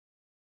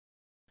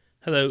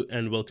Hello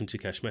and welcome to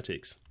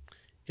Cashmatics.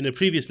 In a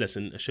previous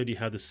lesson, I showed you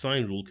how the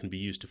sine rule can be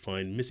used to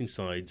find missing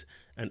sides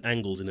and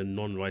angles in a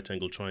non-right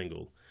angle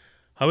triangle.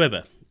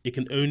 However, it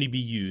can only be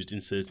used in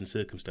certain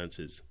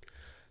circumstances.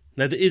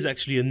 Now there is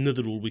actually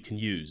another rule we can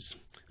use,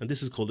 and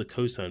this is called the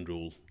cosine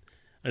rule.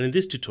 And in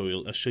this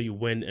tutorial, I'll show you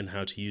when and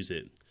how to use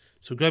it.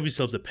 So grab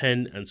yourselves a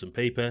pen and some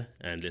paper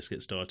and let's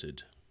get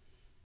started.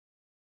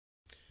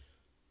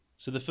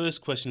 So the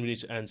first question we need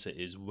to answer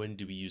is, when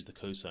do we use the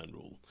cosine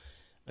rule?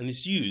 And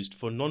it's used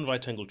for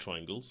non-right angle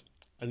triangles,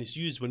 and it's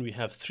used when we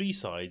have three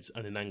sides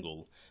and an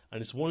angle, and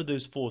it's one of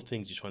those four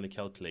things you're trying to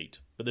calculate.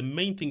 But the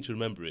main thing to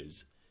remember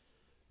is,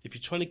 if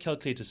you're trying to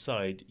calculate a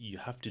side, you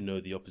have to know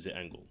the opposite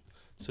angle.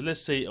 So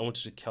let's say I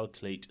wanted to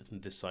calculate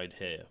this side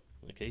here.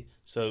 Okay,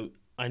 so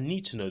I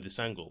need to know this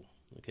angle.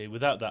 Okay,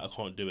 without that I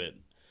can't do it,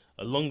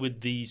 along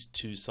with these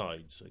two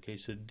sides. Okay,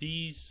 so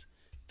these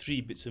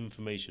three bits of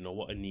information are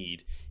what I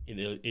need in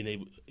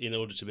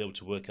order to be able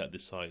to work out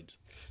this side.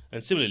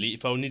 And similarly,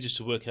 if I needed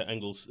to work out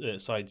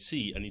side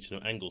C, I need to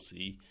know angle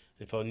C.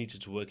 If I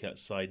needed to work out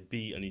side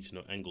B, I need to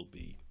know angle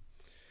B.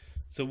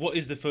 So what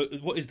is the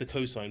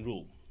cosine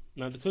rule?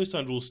 Now the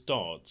cosine rule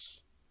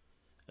starts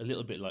a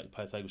little bit like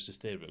Pythagoras'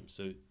 theorem.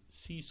 So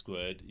C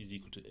squared is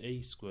equal to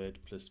A squared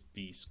plus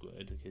B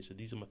squared. Okay, so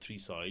these are my three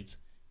sides.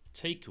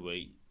 Take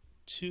away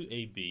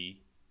 2AB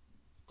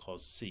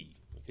cos C.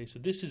 Okay, so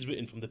this is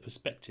written from the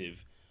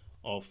perspective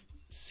of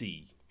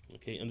C.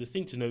 Okay, and the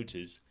thing to note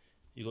is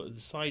you've got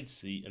the side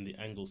C and the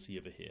angle C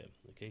over here.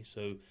 Okay,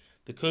 so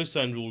the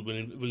cosine rule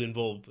will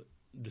involve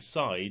the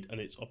side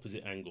and its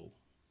opposite angle.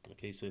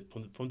 Okay, so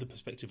from the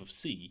perspective of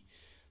C,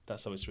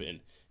 that's how it's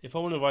written. If I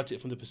want to write it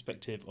from the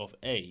perspective of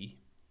A,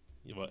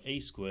 you write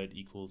A squared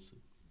equals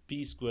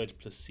B squared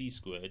plus C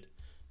squared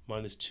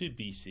minus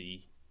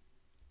 2BC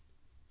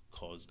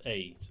cos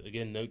A. So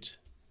again, note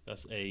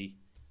that's A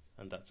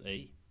and that's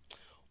A.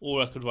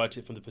 Or I could write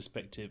it from the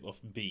perspective of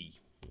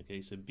B.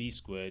 Okay, so B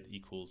squared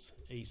equals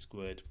A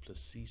squared plus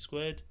C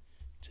squared,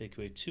 take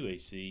away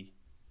 2AC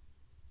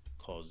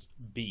cos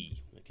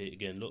B. Okay,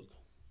 again, look,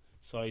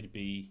 side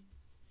B,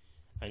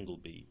 angle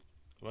B.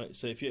 Right,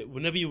 so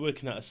whenever you're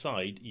working out a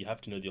side, you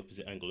have to know the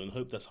opposite angle, and I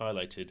hope that's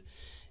highlighted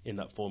in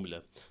that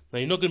formula. Now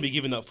you're not going to be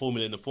given that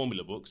formula in a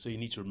formula book, so you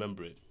need to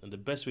remember it, and the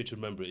best way to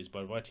remember it is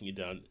by writing it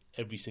down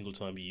every single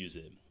time you use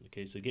it.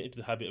 Okay, so get into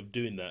the habit of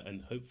doing that,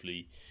 and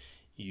hopefully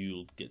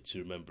you'll get to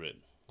remember it.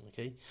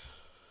 Okay,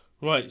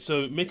 right,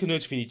 so make a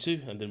note if you need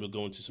to, and then we'll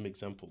go on to some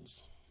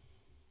examples.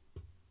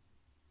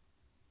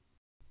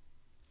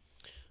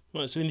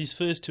 Right, so in these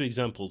first two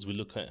examples, we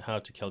look at how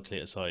to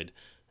calculate a side,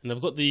 and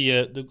I've got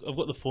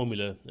the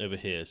formula over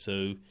here,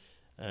 so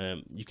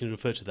you can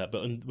refer to that.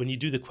 But when you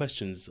do the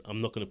questions, I'm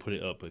not going to put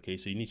it up. Okay,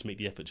 so you need to make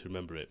the effort to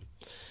remember it.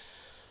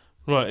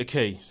 Right,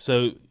 okay,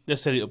 so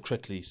let's set it up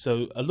correctly.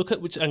 So I look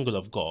at which angle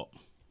I've got,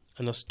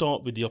 and I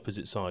start with the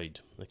opposite side.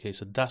 Okay,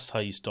 so that's how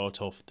you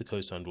start off the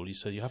cosine rule.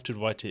 So you have to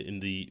write it in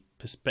the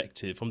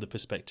perspective, from the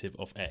perspective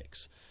of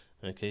x.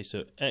 Okay,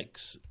 so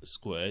x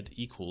squared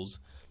equals,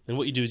 then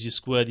what you do is you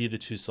square the other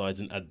two sides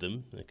and add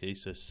them. Okay,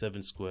 so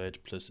 7 squared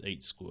plus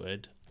 8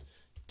 squared.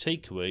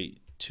 Take away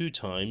 2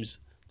 times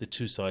the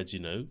two sides you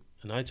know,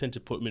 and I tend to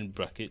put them in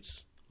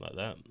brackets like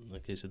that.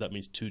 Okay, so that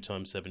means 2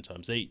 times 7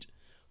 times 8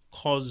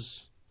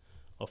 cos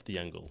of the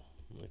angle.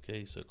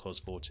 Okay, so cos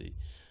 40.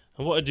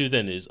 And what I do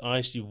then is I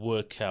actually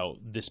work out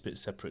this bit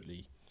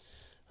separately,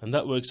 and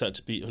that works out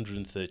to be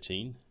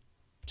 113.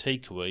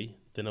 Take away,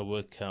 then I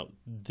work out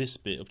this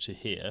bit up to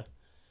here,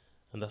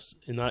 and that's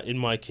in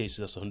my case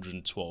that's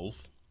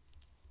 112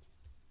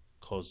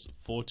 cos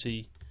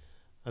 40,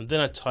 and then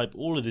I type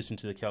all of this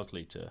into the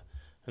calculator,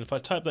 and if I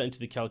type that into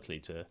the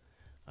calculator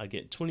I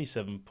get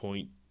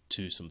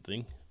 27.2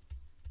 something.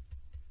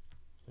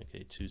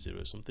 Okay,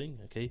 20 something.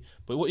 Okay,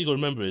 but what you got to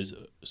remember is,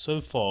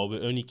 so far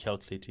we're only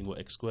calculating what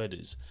x squared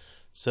is.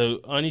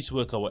 So I need to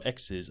work out what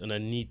x is, and I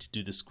need to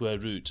do the square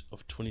root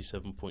of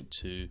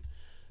 27.20,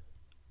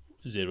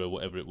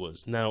 whatever it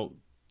was. Now,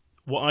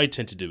 what I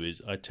tend to do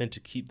is I tend to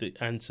keep the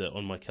answer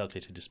on my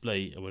calculator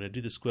display, and when I do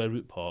the square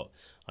root part,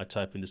 I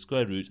type in the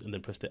square root and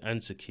then press the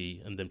answer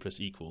key and then press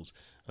equals,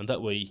 and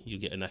that way you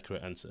get an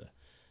accurate answer.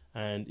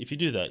 And if you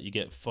do that, you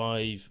get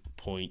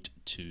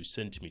 5.2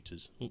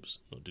 centimeters. Oops,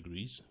 not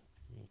degrees.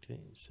 Okay,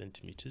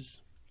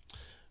 centimeters.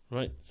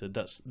 Right, so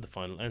that's the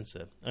final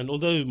answer. And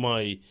although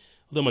my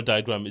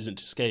diagram isn't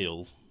to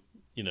scale,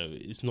 you know,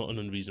 it's not an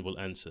unreasonable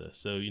answer.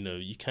 So you know,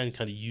 you can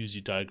kind of use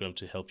your diagram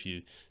to help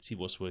you see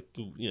what's work.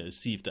 You know,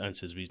 see if the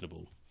answer is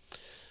reasonable.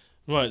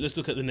 Right, let's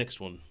look at the next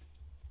one.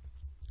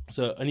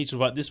 So I need to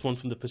write this one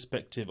from the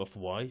perspective of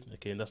y.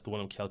 Okay, and that's the one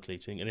I'm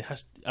calculating, and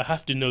I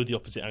have to know the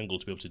opposite angle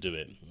to be able to do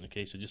it.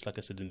 Okay, so just like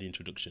I said in the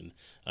introduction,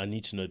 I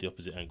need to know the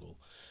opposite angle.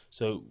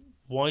 So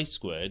y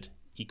squared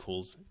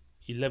equals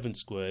 11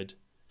 squared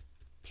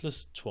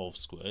plus 12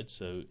 squared,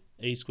 so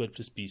a squared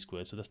plus b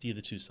squared, so that's the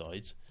other two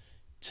sides.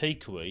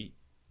 Take away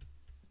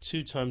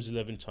 2 times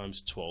 11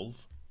 times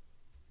 12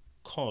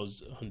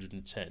 cos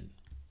 110.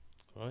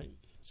 Right,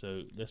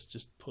 so let's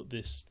just put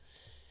this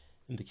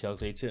in the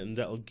calculator, and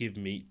that'll give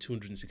me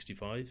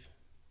 265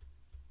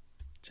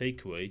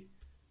 take away,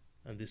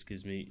 and this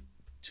gives me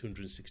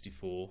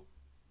 264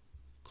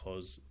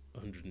 cos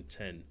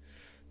 110.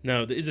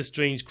 Now there is a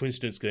strange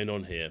coincidence going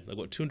on here. I've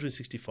got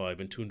 265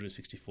 and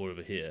 264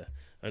 over here,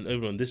 and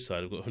over on this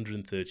side I've got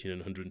 113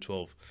 and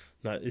 112.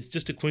 Now it's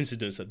just a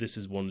coincidence that this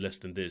is one less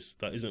than this.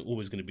 That isn't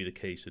always going to be the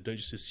case, so don't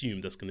just assume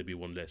that's going to be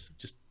one less.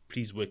 Just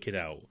please work it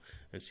out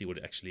and see what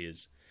it actually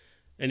is.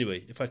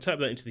 Anyway, if I type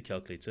that into the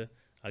calculator,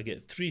 I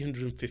get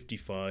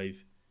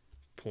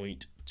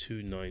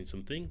 355.29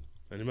 something.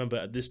 And remember,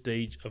 at this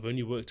stage I've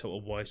only worked out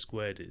what y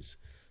squared is,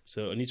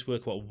 so I need to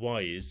work out what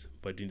y is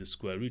by doing the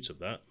square root of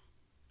that.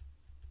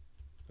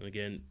 And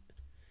again,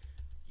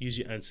 use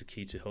your answer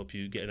key to help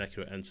you get an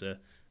accurate answer,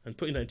 and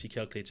putting that into your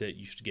calculator,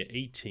 you should get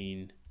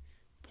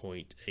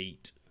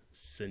 18.8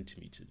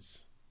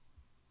 centimeters.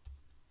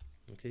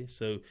 Okay,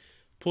 so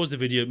pause the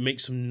video,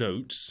 make some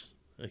notes,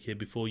 okay,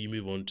 before you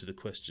move on to the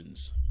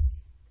questions.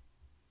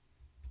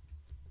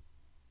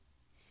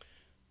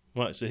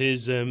 Right, so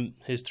here's 3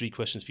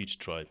 questions for you to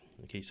try.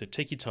 Okay, so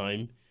take your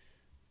time,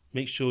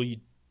 make sure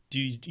you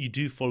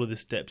do follow the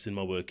steps in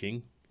my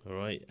working. All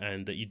right,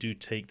 and that you do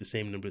take the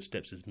same number of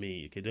steps as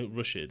me. Okay, don't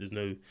rush it.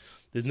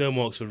 There's no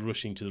marks for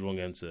rushing to the wrong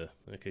answer.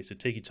 Okay, so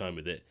take your time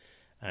with it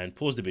and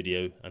pause the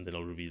video, and then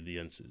I'll reveal the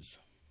answers.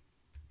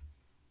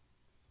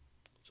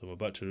 So I'm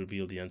about to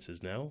reveal the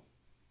answers now,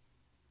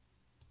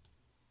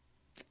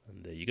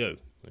 and there you go.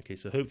 Okay,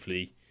 so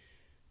hopefully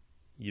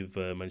you've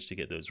managed to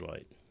get those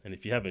right, and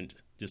if you haven't,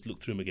 just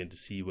look through them again to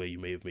see where you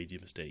may have made your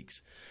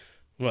mistakes.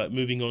 Right,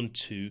 moving on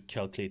to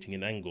calculating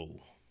an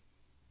angle.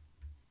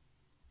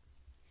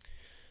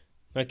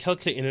 Now,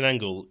 calculating an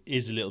angle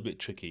is a little bit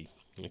tricky.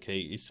 Okay,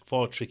 it's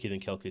far trickier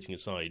than calculating a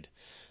side.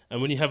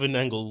 And when you have an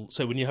angle,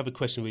 so when you have a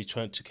question where you're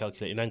trying to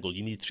calculate an angle,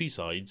 you need 3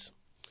 sides,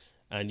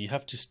 and you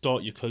have to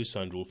start your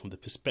cosine rule from the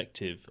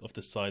perspective of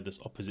the side that's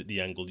opposite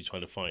the angle you're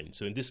trying to find.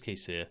 So in this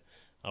case here,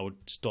 I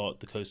would start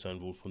the cosine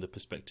rule from the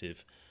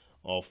perspective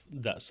of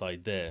that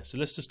side there. So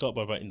let's just start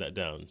by writing that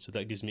down. So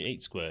that gives me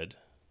 8 squared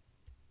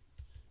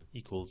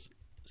equals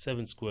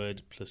 7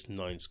 squared plus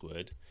 9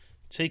 squared.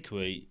 Take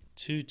away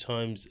 2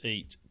 times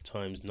 8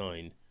 times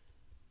 9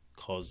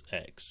 cos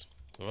x.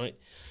 Alright.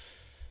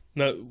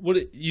 Now,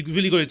 you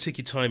really got to take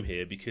your time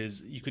here,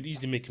 because you could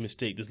easily make a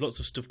mistake. There's lots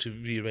of stuff to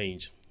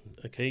rearrange.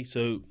 Okay,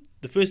 so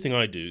the first thing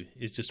I do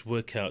is just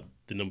work out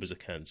the numbers I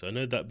can. So I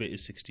know that bit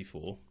is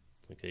 64.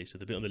 Okay, so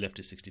the bit on the left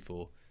is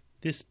 64.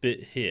 This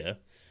bit here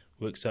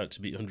works out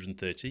to be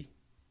 130.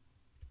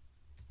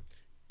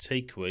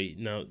 Take away,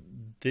 now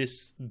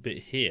this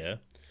bit here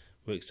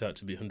works out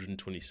to be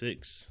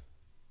 126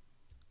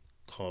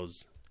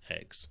 cos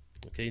x.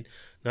 Okay,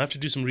 now I have to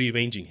do some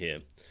rearranging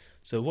here.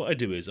 So what I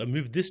do is I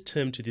move this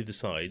term to the other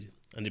side,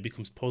 and it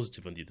becomes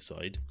positive on the other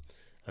side,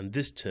 and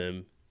this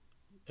term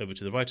over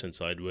to the right hand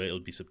side where it'll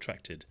be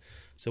subtracted.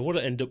 So what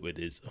I end up with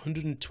is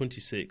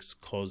 126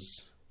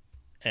 cos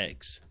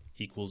x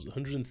equals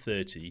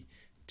 130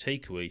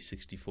 take away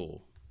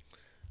 64.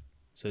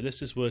 So let's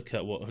just work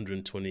out what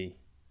 130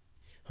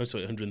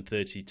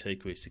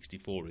 take away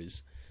 64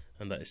 is,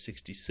 and that is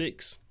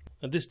 66.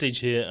 At this stage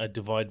here, I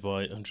divide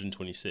by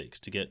 126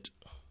 to get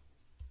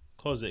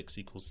cos x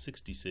equals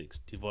 66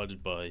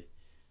 divided by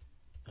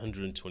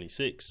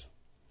 126,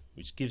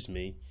 which gives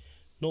me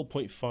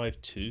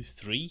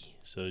 0.523.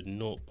 So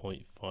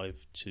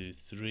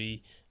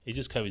 0.523. It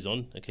just carries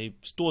on. Okay,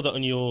 store that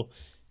on your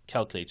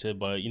calculator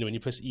by, when you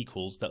press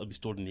equals, that will be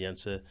stored in the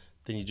answer.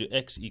 Then you do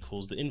x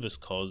equals the inverse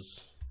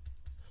cos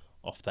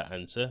of that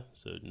answer,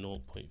 so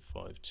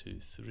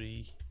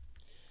 0.523.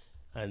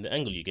 And the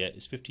angle you get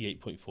is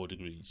 58.4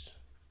 degrees.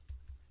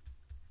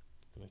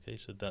 Okay,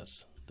 so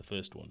that's the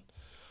first one.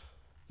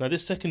 Now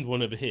this second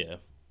one over here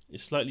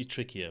is slightly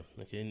trickier,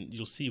 okay, and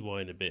you'll see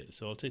why in a bit,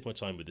 so I'll take my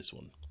time with this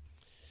one.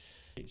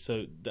 Okay,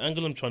 so the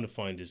angle I'm trying to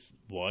find is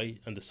y,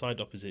 and the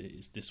side opposite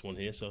is this one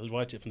here, so I'll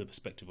write it from the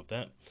perspective of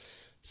that.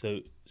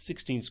 So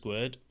 16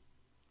 squared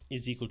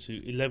is equal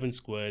to 11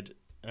 squared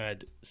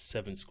add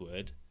 7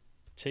 squared,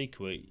 take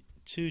away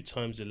 2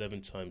 times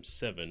 11 times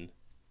 7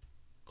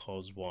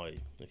 cos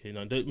y. Okay,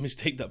 now don't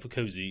mistake that for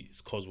cozy,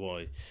 it's cos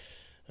y.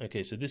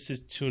 Okay, so this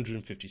is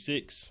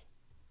 256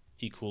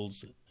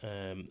 equals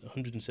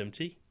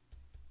 170.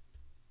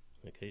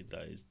 Okay,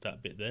 that is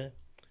that bit there.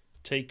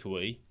 Take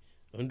away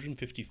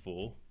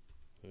 154,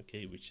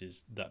 okay, which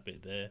is that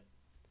bit there,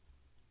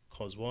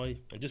 cos y.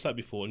 And just like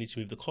before, I need to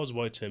move the cos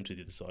y term to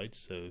the other side.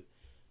 So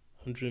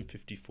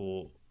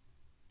 154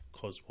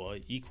 cos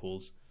y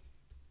equals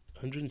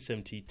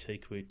 170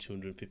 take away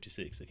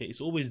 256. Okay,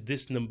 it's always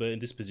this number in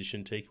this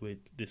position take away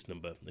this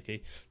number.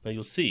 Okay, now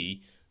you'll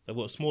see I've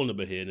got a small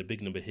number here and a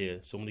big number here,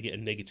 so I'm going to get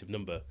a negative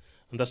number,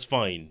 and that's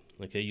fine.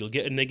 Okay, you'll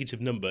get a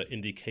negative number in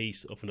the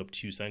case of an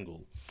obtuse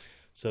angle.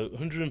 So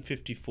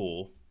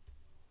 154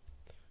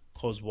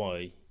 cos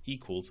y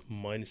equals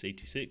minus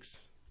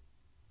 86,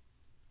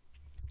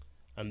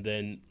 and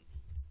then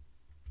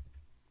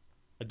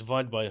I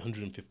divide by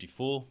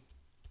 154,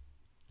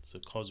 so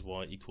cos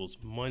y equals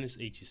minus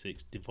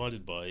 86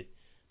 divided by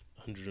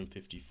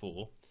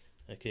 154.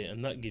 Okay,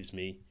 and that gives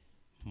me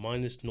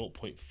minus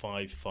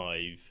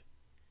 0.55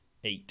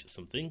 8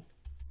 something,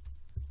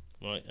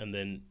 right? And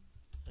then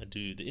I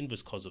do the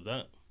inverse cos of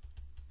that.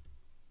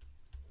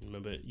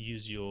 Remember,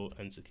 use your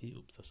answer key.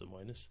 Oops, that's a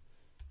minus.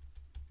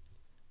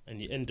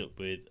 And you end up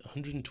with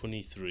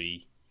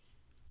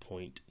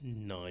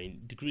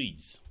 123.9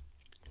 degrees,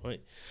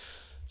 right?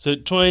 So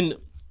try and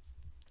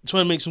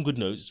make some good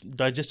notes,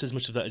 digest as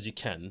much of that as you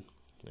can,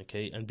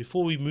 okay? And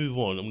before we move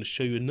on, I'm going to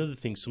show you another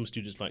thing some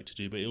students like to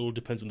do, but it all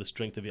depends on the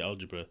strength of your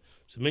algebra.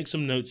 So make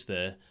some notes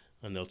there,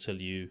 and I'll tell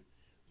you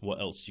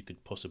what else you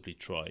could possibly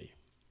try.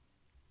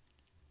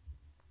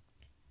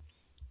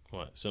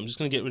 Right, so I'm just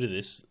going to get rid of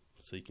this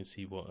so you can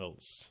see what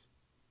else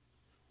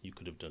you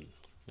could have done,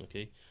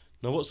 okay?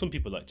 Now what some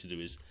people like to do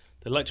is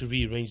they like to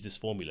rearrange this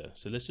formula.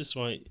 So let's just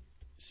write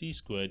c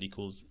squared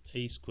equals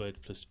a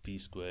squared plus b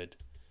squared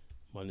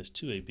minus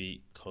 2ab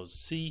cos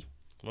c,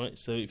 right?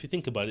 So if you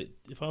think about it,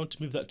 if I want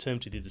to move that term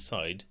to the other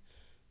side,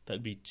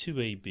 that'd be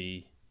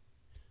 2ab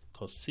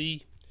cos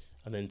c,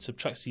 and then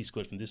subtract c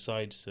squared from this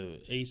side, so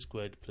a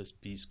squared plus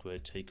b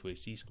squared take away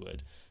c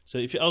squared. So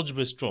if your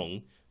algebra is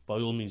strong, by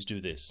all means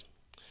do this.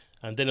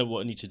 And then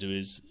what I need to do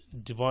is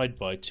divide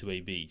by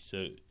 2ab,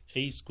 so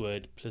a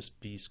squared plus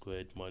b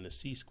squared minus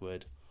c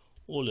squared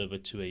all over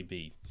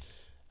 2ab.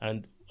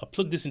 And I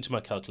plug this into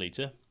my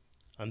calculator,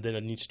 and then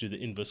I need to do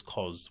the inverse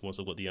cos once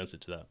I've got the answer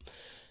to that.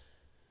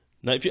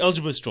 Now if your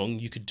algebra is strong,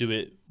 you could do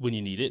it when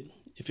you need it.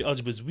 If your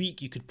algebra is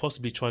weak, you could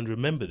possibly try and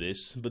remember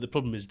this, but the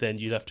problem is then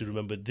you'd have to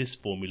remember this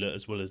formula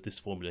as well as this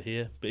formula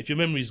here. But if your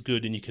memory is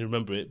good and you can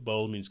remember it, by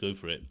all means go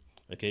for it,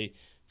 okay?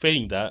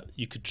 Failing that,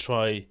 you could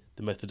try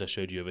the method I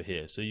showed you over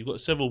here. So you've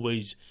got several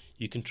ways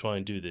you can try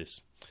and do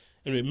this.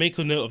 Anyway, make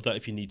a note of that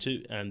if you need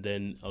to, and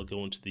then I'll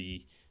go on to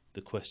the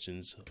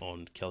questions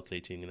on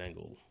calculating an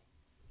angle.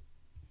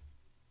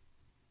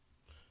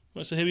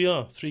 Right, so here we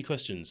are, 3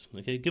 questions.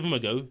 Okay, give them a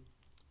go.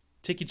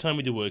 Take your time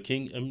with your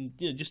working, and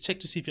just check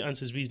to see if your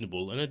answer is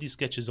reasonable. I know these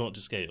sketches aren't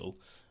to scale,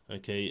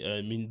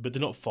 okay, but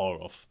they're not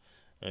far off.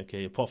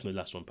 Okay, apart from the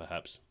last one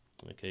perhaps.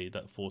 Okay,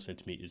 that 4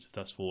 centimeters, if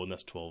that's 4 and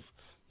that's 12,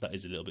 that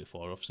is a little bit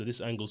far off. So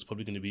this angle is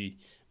probably going to be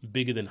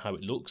bigger than how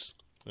it looks.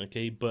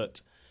 Okay,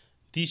 but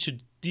these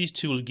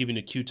two will give you an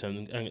acute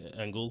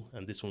angle,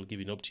 and this one will give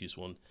you an obtuse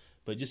one.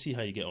 But just see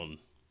how you get on.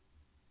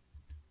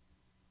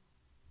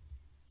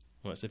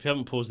 Right, so if you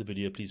haven't paused the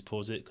video, please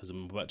pause it because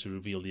I'm about to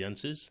reveal the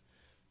answers.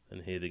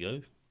 And here they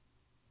go.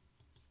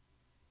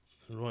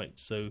 Right,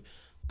 so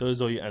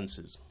those are your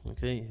answers.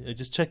 Okay,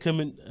 just check them,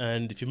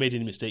 and if you made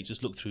any mistakes,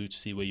 just look through to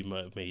see where you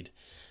might have made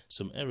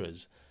some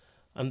errors.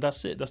 And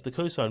that's it. That's the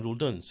cosine rule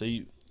done. So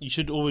you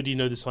should already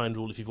know the sine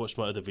rule if you've watched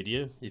my other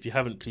video. If you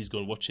haven't, please go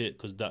and watch it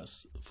because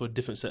that's for a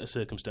different set of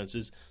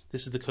circumstances.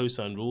 This is the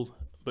cosine rule.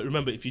 But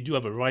remember, if you do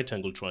have a right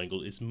angle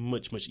triangle, it's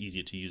much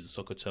easier to use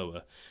the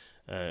SOHCAHTOA.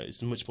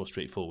 It's much more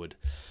straightforward.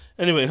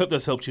 Anyway, I hope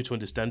that's helped you to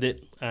understand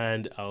it,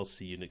 and I'll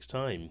see you next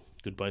time.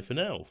 Goodbye for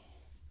now.